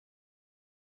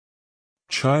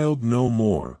Child No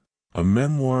More, a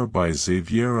memoir by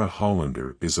Xaviera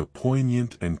Hollander, is a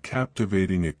poignant and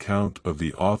captivating account of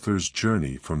the author's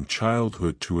journey from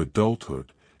childhood to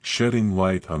adulthood, shedding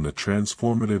light on the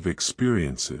transformative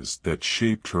experiences that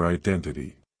shaped her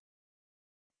identity.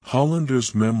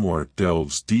 Hollander's memoir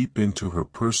delves deep into her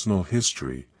personal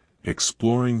history,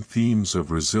 exploring themes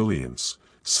of resilience,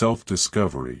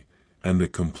 self-discovery, and the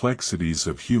complexities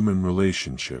of human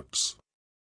relationships.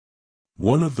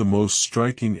 One of the most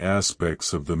striking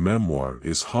aspects of the memoir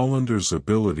is Hollander's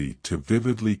ability to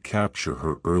vividly capture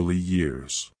her early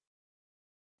years.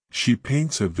 She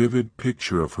paints a vivid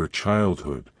picture of her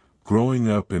childhood, growing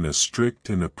up in a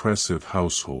strict and oppressive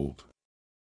household.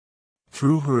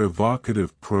 Through her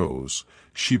evocative prose,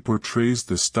 she portrays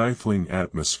the stifling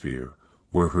atmosphere,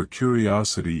 where her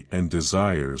curiosity and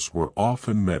desires were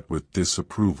often met with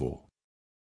disapproval.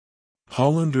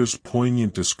 Hollander's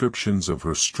poignant descriptions of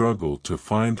her struggle to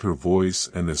find her voice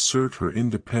and assert her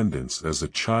independence as a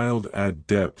child add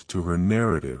depth to her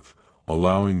narrative,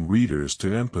 allowing readers to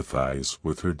empathize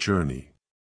with her journey.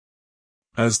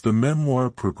 As the memoir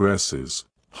progresses,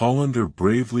 Hollander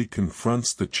bravely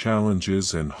confronts the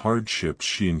challenges and hardships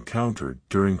she encountered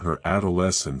during her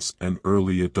adolescence and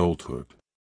early adulthood.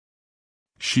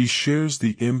 She shares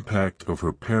the impact of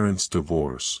her parents'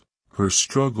 divorce, her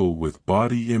struggle with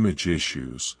body image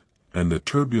issues, and the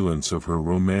turbulence of her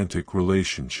romantic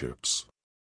relationships.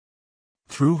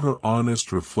 Through her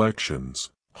honest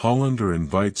reflections, Hollander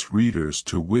invites readers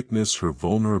to witness her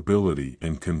vulnerability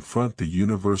and confront the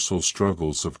universal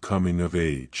struggles of coming of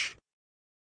age.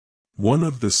 One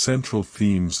of the central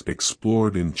themes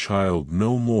explored in Child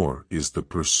No More is the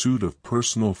pursuit of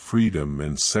personal freedom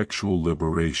and sexual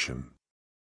liberation.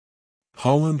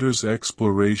 Hollander's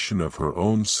exploration of her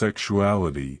own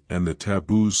sexuality and the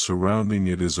taboos surrounding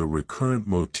it is a recurrent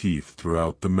motif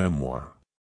throughout the memoir.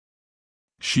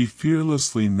 She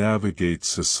fearlessly navigates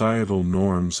societal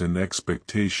norms and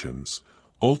expectations,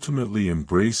 ultimately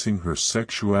embracing her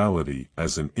sexuality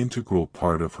as an integral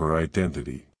part of her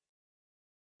identity.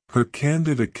 Her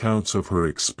candid accounts of her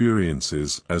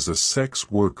experiences as a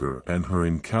sex worker and her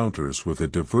encounters with a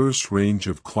diverse range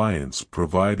of clients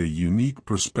provide a unique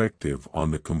perspective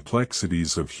on the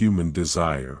complexities of human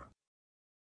desire.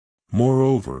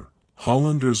 Moreover,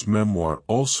 Hollander's memoir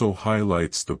also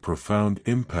highlights the profound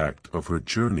impact of her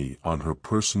journey on her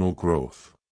personal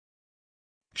growth.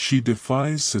 She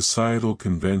defies societal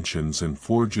conventions and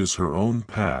forges her own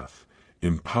path,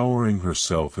 empowering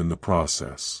herself in the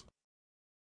process.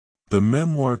 The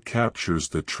memoir captures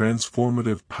the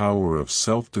transformative power of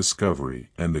self-discovery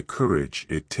and the courage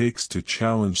it takes to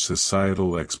challenge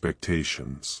societal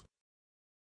expectations.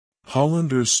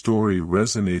 Hollander's story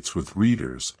resonates with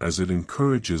readers as it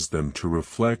encourages them to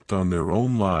reflect on their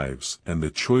own lives and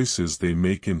the choices they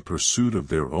make in pursuit of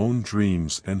their own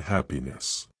dreams and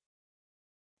happiness.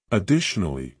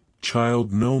 Additionally,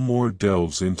 Child No More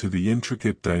delves into the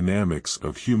intricate dynamics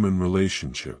of human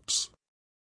relationships.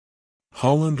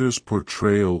 Hollander's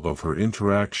portrayal of her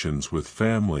interactions with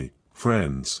family,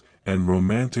 friends, and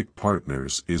romantic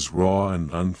partners is raw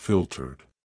and unfiltered.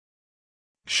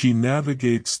 She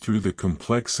navigates through the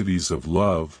complexities of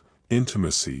love,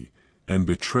 intimacy, and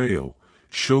betrayal,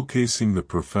 showcasing the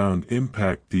profound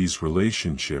impact these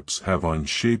relationships have on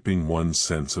shaping one's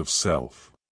sense of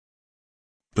self.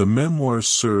 The memoir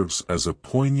serves as a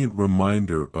poignant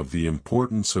reminder of the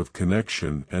importance of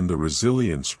connection and the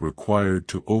resilience required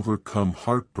to overcome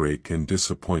heartbreak and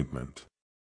disappointment.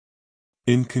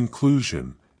 In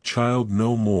conclusion, Child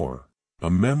No More, a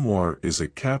memoir, is a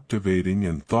captivating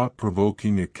and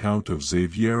thought-provoking account of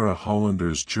Xaviera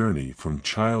Hollander's journey from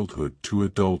childhood to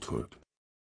adulthood.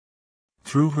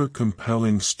 Through her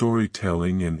compelling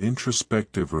storytelling and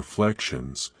introspective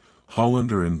reflections,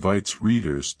 Hollander invites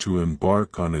readers to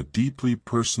embark on a deeply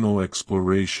personal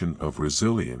exploration of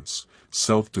resilience,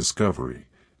 self-discovery,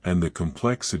 and the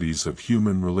complexities of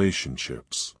human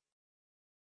relationships.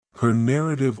 Her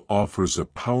narrative offers a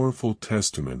powerful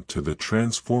testament to the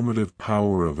transformative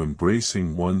power of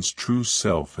embracing one's true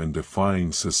self and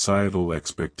defying societal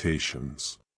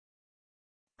expectations.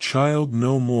 Child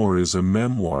No More is a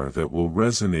memoir that will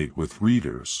resonate with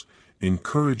readers,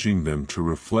 encouraging them to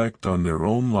reflect on their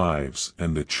own lives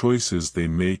and the choices they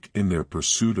make in their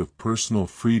pursuit of personal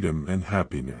freedom and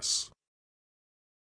happiness.